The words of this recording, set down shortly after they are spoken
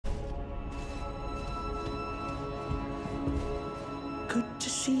Good to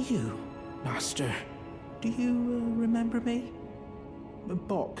see you, Master. Do you remember me?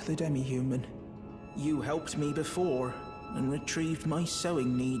 Bok, the demi-human. You helped me before and retrieved my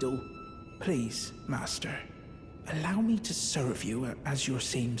sewing needle. Please, Master, allow me to serve you as your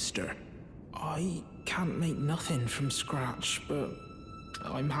seamster. I can't make nothing from scratch, but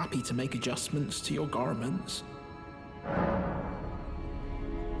I'm happy to make adjustments to your garments.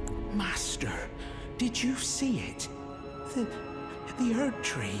 Master, did you see it? The Erd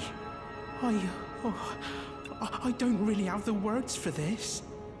tree. I don't really have the words for this,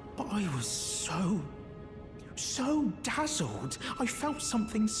 but I was so dazzled. I felt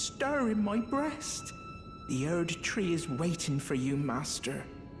something stir in my breast. The Erd tree is waiting for you, Master.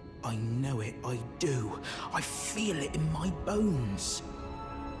 I know it, I do. I feel it in my bones.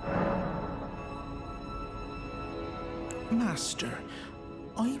 Master,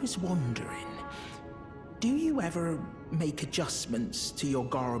 I was wondering, do you ever make adjustments to your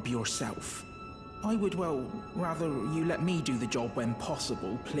garb yourself? I would, well, rather you let me do the job when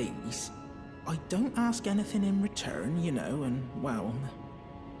possible, please. I don't ask anything in return, you know, and, well,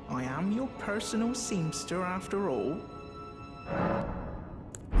 I am your personal seamster after all.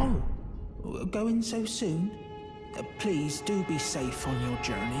 Oh, going so soon? Please do be safe on your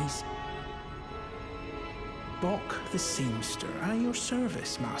journeys. Bok the seamster, at your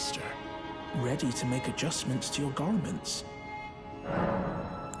service, Master. Ready to make adjustments to your garments.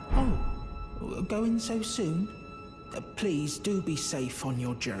 Oh, going so soon? Please do be safe on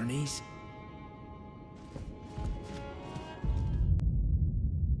your journeys.